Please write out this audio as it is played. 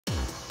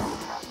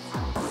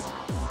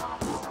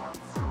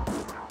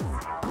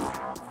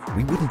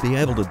We wouldn't be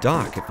able to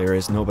dock if there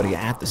is nobody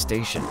at the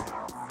station.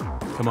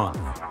 Come on,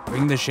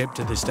 bring the ship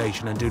to the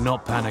station and do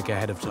not panic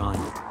ahead of time.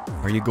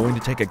 Are you going to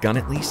take a gun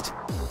at least?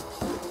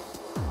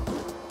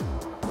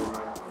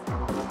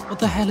 What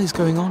the hell is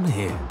going on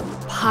here?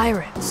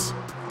 Pirates.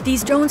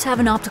 These drones have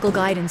an optical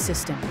guidance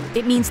system.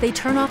 It means they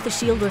turn off the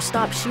shield or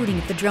stop shooting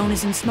if the drone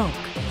is in smoke.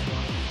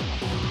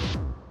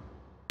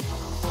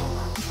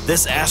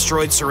 This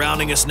asteroid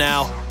surrounding us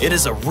now, it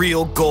is a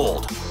real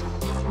gold.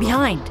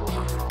 Behind.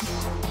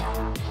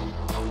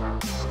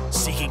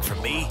 Seeking for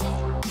me?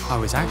 I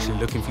was actually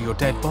looking for your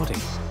dead body.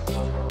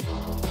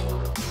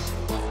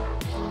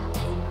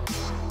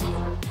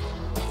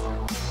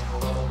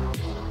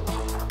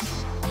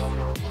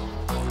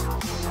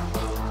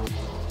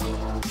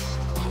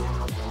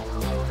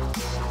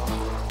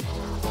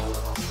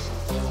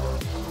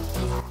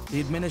 The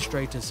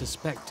administrator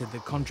suspected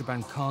that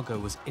contraband cargo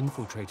was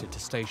infiltrated to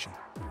station.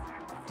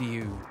 Do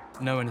you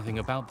know anything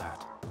about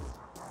that?